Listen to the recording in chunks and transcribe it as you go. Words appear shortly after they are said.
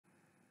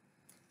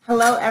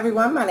Hello,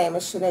 everyone. My name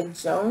is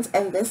Shanae Jones,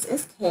 and this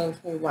is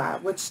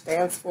KNKY, which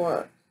stands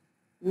for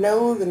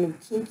Know the New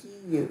Kinky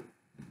You.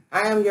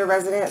 I am your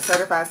resident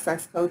certified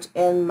sex coach,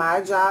 and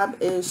my job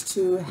is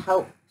to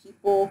help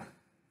people,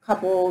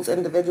 couples,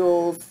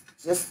 individuals,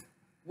 just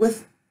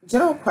with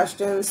general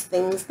questions,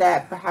 things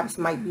that perhaps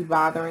might be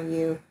bothering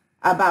you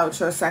about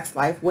your sex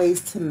life,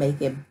 ways to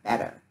make it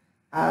better.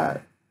 Uh,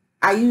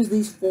 I use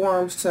these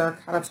forums to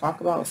kind of talk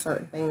about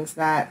certain things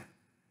that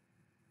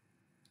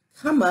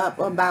come up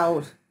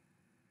about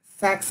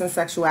sex and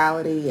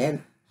sexuality,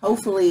 and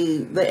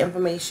hopefully the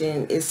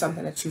information is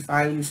something that you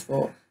find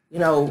useful. You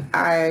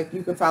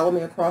can follow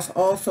me across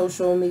all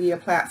social media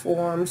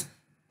platforms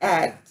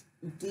at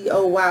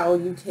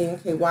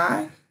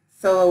DOYOUKNKY.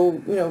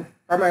 So,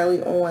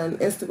 primarily on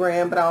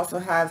Instagram, but I also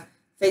have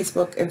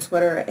Facebook and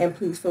Twitter, and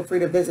please feel free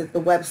to visit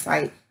the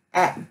website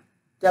at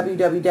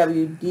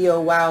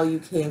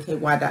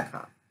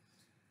www.doyouknky.com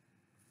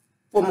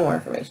for more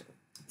information.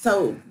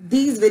 So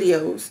these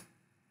videos,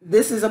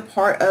 this is a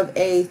part of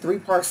a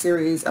 3-part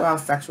series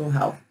about sexual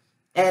health.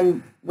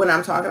 And when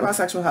I'm talking about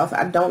sexual health,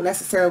 I don't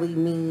necessarily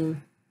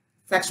mean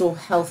sexual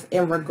health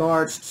in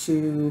regards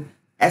to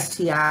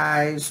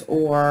STIs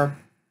or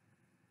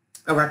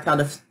erectile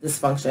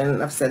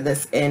dysfunction. I've said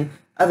this in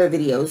other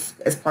videos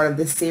as part of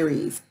this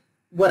series.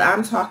 What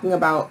I'm talking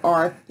about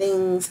are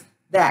things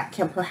that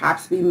can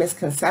perhaps be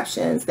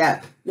misconceptions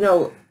that,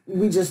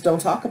 we just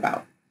don't talk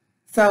about.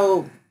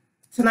 So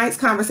tonight's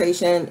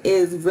conversation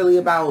is really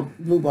about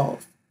blue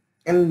balls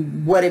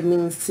and what it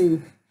means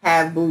to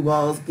have blue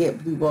balls,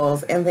 get blue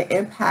balls, and the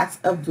impacts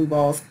of blue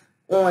balls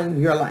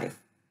on your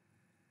life.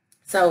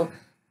 So,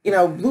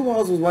 blue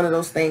balls was one of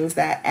those things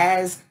that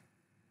as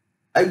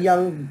a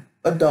young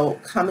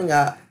adult coming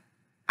up,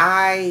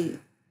 when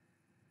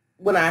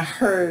I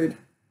heard,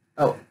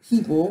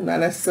 people, not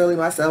necessarily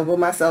myself, but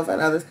myself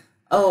and others,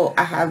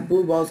 I have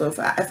blue balls. So if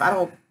I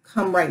don't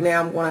come right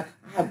now, I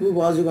have blue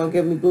balls, you're going to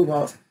give me blue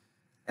balls.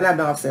 And I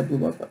know I've said blue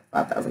balls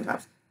 5,000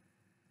 times.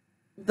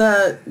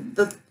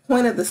 The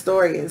point of the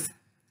story is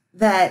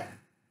that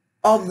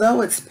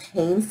although it's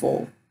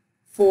painful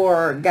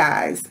for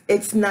guys,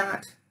 it's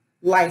not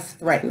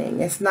life-threatening.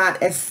 It's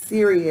not as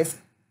serious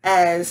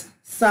as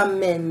some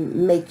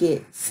men make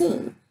it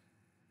seem.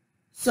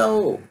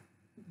 So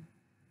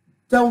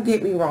don't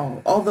get me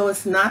wrong. Although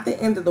it's not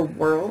the end of the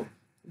world,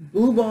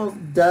 blue balls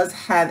does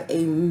have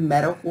a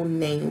medical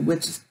name,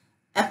 which is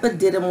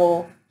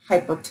epididymal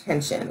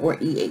hypertension, or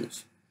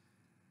EH.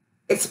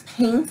 It's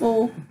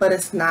painful, but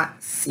it's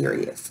not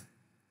serious.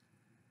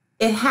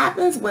 It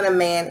happens when a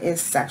man is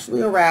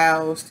sexually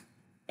aroused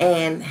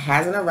and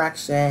has an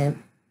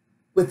erection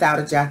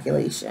without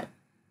ejaculation.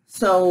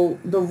 So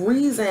the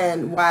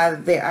reason why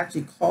they're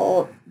actually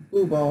called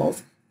blue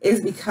balls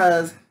is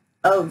because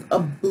of a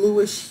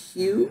bluish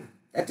hue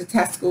that the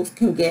testicles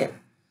can get.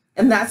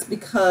 And that's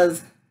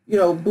because,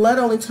 blood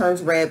only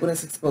turns red when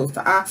it's exposed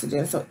to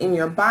oxygen. So in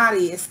your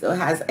body, it still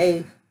has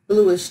a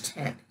bluish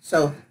tint.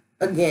 So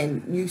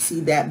again, you see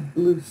that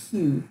blue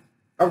hue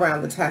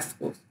around the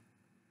testicles.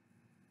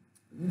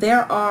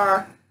 There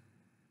are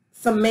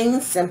some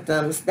main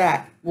symptoms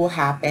that will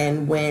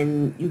happen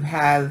when you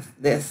have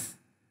this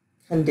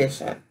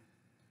condition.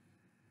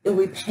 It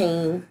will be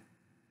pain,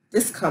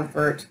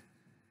 discomfort,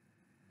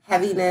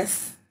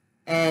 heaviness,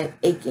 and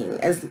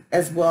aching,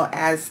 as well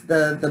as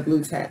the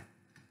blue tint.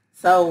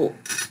 So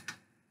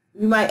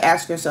you might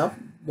ask yourself,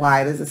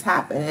 why does this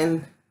happen?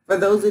 And for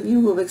those of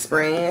you who have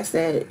experienced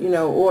it,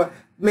 or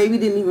maybe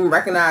didn't even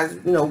recognize,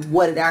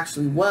 what it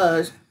actually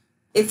was,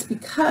 it's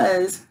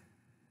because,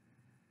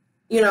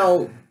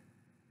 you're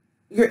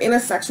in a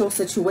sexual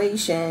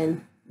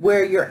situation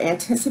where you're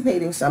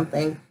anticipating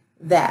something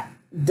that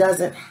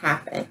doesn't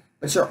happen,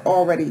 but you're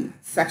already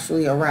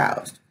sexually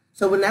aroused.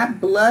 So when that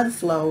blood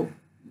flow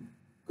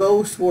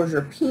goes towards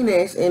your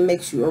penis, it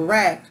makes you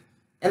erect,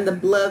 and the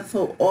blood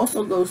flow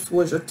also goes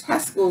towards your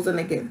testicles, and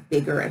they get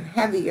bigger and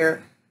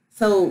heavier.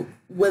 So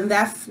when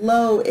that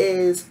flow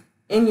is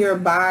in your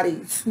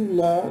body too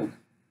long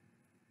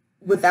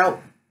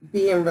without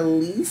being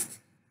released,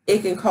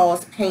 it can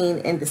cause pain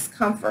and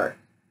discomfort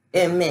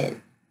in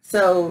men.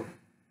 So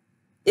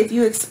if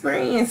you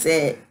experience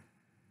it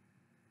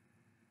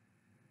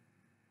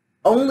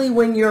only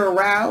when you're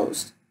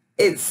aroused,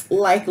 it's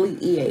likely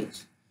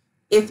EH.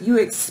 If you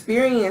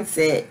experience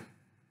it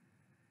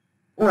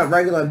on a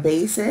regular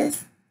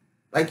basis,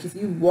 like if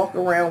you walk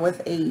around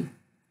with a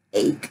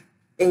ache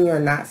and you're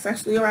not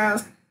sexually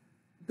aroused,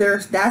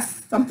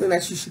 that's something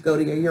that you should go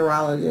to your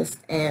urologist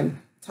and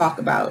talk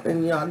about.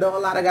 And I know a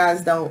lot of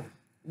guys don't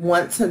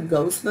want to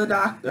go to the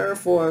doctor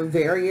for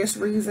various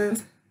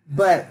reasons,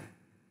 but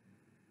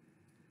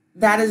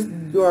that is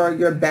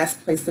your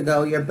best place to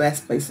go, your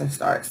best place to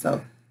start.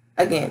 So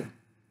again,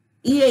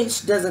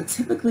 EH doesn't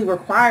typically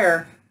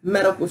require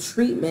medical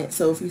treatment.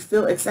 So if you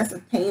feel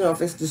excessive pain or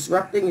if it's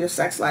disrupting your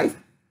sex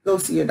life, go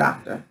see your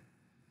doctor.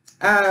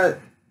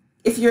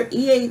 If your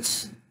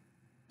EH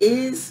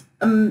is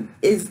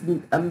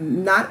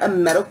not a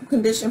medical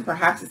condition,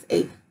 perhaps it's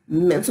a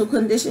mental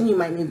condition, you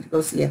might need to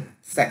go see a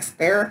sex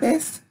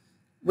therapist,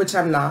 which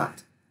I'm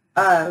not.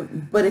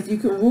 But if you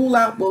can rule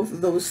out both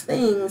of those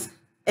things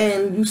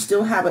and you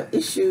still have an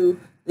issue,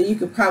 then you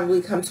could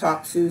probably come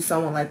talk to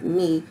someone like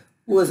me,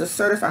 who is a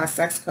certified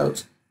sex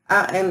coach,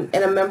 and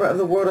a member of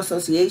the World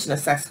Association of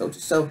Sex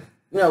Coaches. So,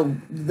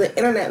 the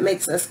internet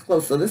makes us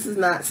close. So this is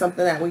not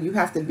something that where you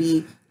have to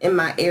be in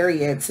my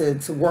area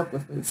to work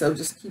with me. So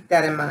just keep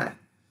that in mind.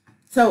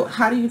 So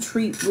how do you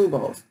treat blue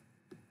balls?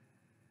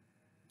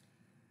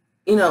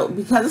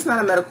 Because it's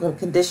not a medical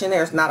condition,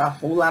 there's not a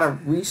whole lot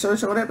of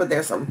research on it, but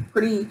there's some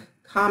pretty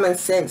common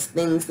sense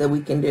things that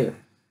we can do.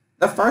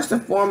 The first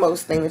and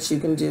foremost thing that you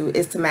can do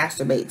is to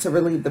masturbate to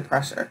relieve the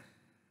pressure.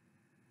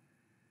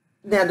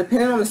 Now,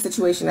 depending on the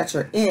situation that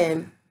you're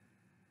in,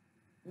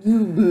 you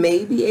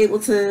may be able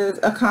to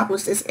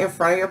accomplish this in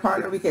front of your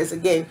partner because,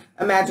 again,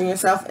 imagine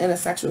yourself in a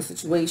sexual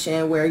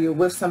situation where you're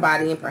with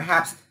somebody and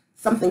perhaps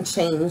something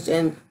changed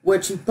and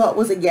what you thought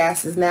was a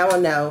yes is now a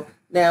no.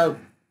 Now,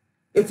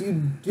 if you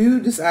do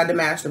decide to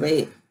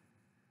masturbate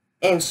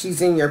and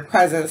she's in your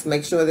presence,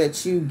 make sure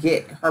that you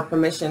get her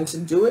permission to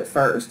do it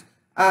first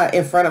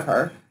in front of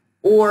her,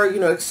 or,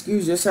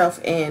 excuse yourself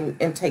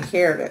and take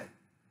care of it.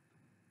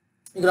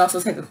 You can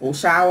also take a cool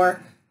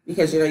shower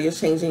because, you're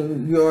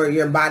changing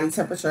your body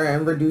temperature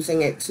and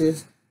reducing it to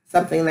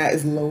something that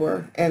is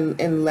lower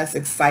and less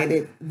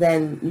excited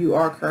than you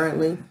are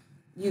currently.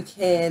 You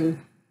can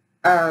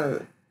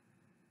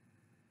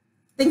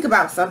think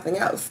about something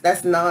else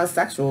that's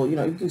non-sexual. You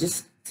can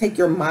just take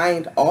your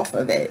mind off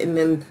of it, and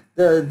then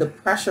the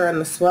pressure and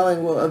the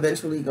swelling will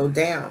eventually go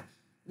down.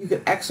 You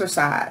can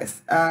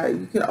exercise.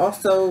 You can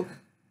also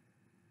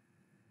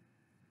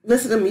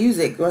listen to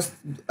music or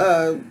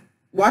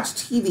watch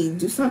TV.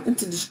 Do something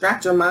to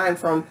distract your mind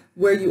from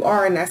where you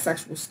are in that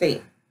sexual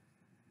state.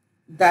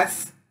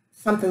 That's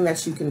something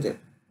that you can do.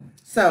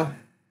 So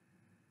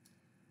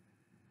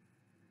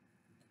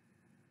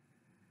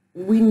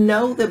we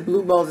know that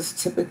blue balls is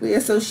typically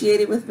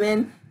associated with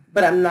men,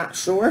 but I'm not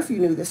sure if you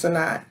knew this or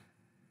not.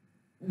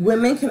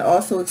 Women can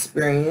also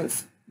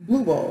experience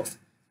blue balls.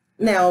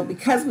 Now,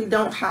 because we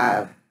don't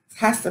have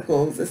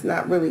testicles, it's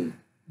not really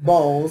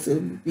balls, it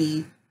would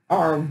be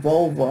our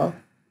vulva,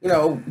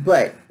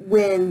 but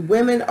when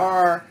women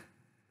are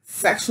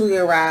sexually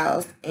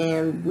aroused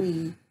and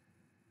we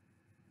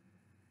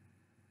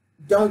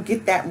don't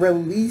get that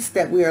release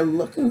that we are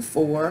looking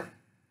for,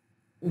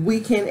 we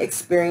can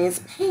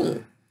experience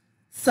pain.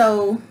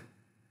 So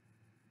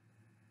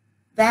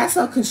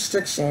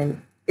vasoconstriction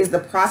is the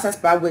process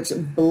by which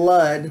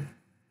blood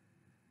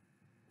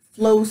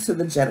flows to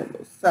the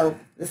genitals. So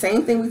the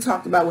same thing we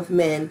talked about with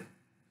men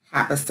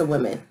happens to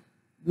women.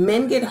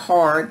 Men get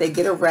hard, they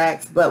get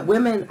erect, but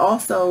women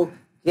also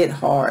get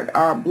hard.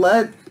 Our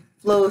blood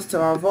flows to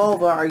our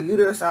vulva, our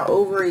uterus, our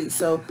ovaries.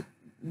 So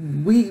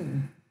we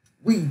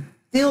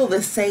feel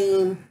the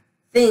same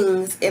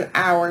things in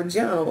our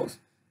genitals.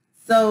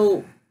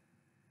 So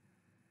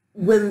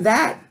when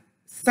that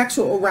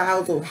sexual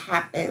arousal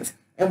happens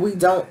and we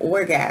don't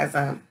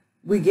orgasm,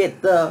 we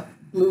get the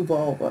blue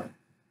vulva.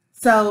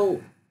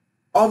 So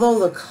although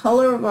the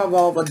color of our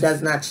vulva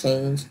does not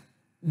change,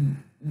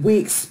 we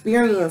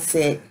experience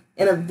it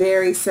in a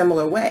very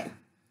similar way.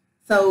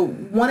 So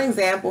one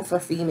example for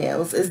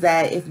females is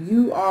that if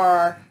you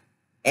are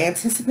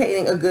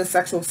anticipating a good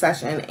sexual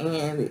session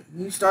and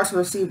you start to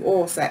receive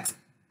oral sex,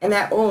 and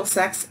that oral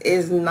sex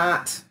is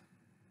not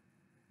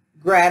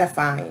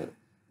gratifying,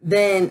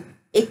 then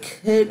it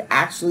could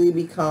actually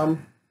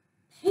become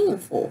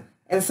painful.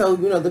 And so,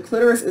 the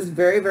clitoris is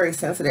very, very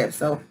sensitive.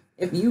 So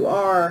if you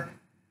are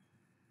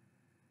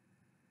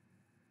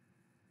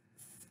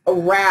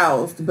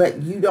aroused,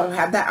 but you don't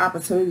have that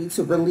opportunity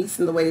to release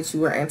in the way that you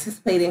were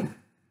anticipating,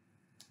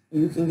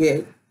 you can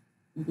get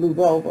blue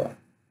vulva.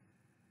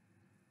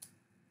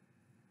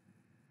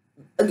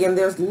 Again,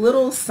 there's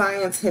little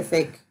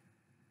scientific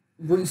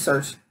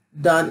research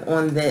done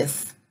on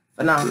this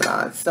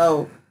phenomenon.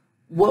 So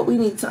what we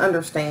need to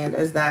understand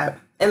is that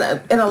in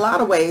a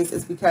lot of ways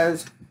it's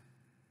because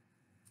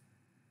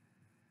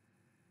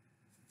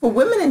for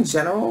women in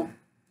general,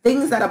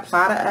 things that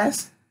apply to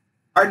us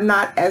are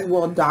not as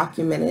well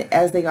documented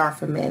as they are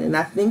for men. And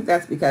I think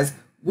that's because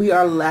we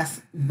are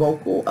less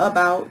vocal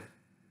about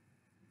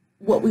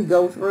what we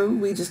go through.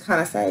 We just kind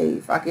of say,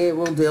 fuck it,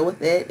 we'll deal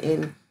with it,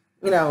 and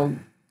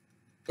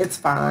it's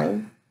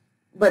fine.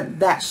 But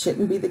that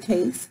shouldn't be the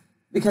case,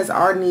 because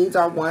our needs,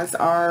 our wants,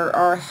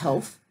 our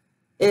health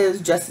is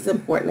just as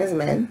important as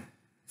men.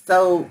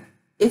 So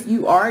if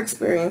you are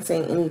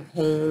experiencing any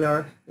pain,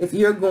 or if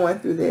you're going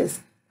through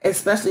this,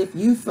 especially if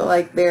you feel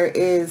like there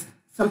is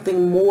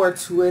something more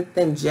to it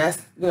than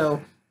just,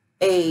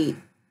 a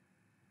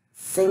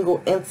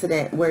single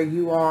incident where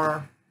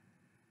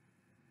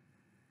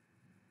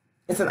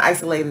it's an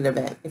isolated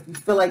event. If you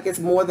feel like it's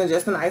more than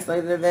just an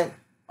isolated event,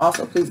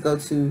 also please go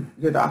to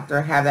your doctor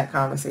and have that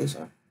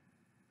conversation.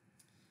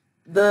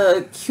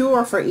 The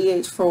cure for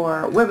EH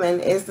for women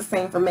is the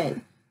same for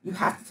men. You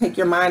have to take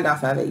your mind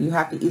off of it. You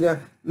have to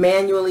either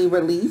manually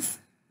release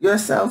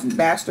yourself,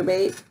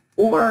 masturbate,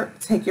 or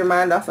take your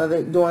mind off of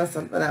it doing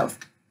something else.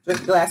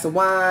 Drink a glass of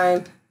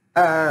wine,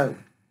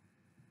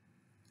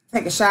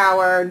 take a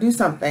shower, do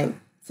something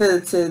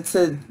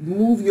to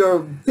move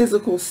your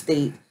physical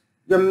state,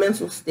 your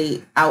mental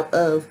state out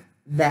of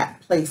that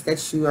place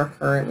that you are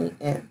currently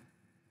in.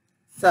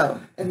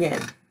 So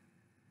again,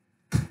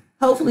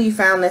 hopefully you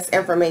found this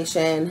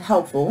information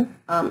helpful.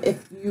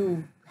 If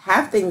you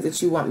have things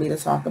that you want me to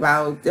talk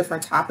about,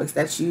 different topics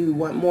that you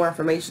want more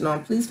information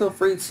on, please feel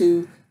free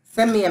to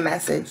send me a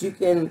message. You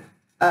can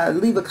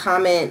leave a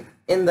comment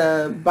in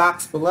the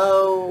box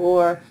below,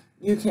 or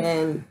you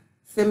can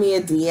send me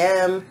a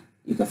DM.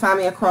 You can find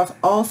me across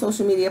all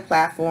social media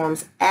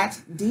platforms at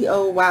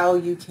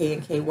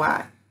DOYOUKNKY.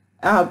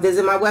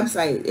 Visit my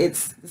website.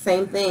 It's the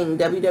same thing,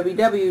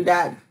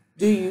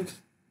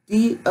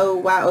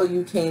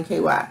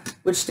 www.DOYOUKNKY,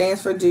 which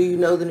stands for Do You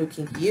Know the New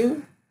Kinky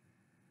You?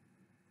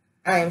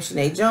 I am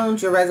Shanae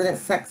Jones, your resident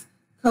sex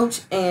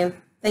coach, and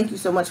thank you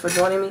so much for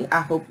joining me. I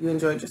hope you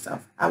enjoyed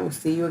yourself. I will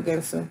see you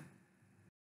again soon.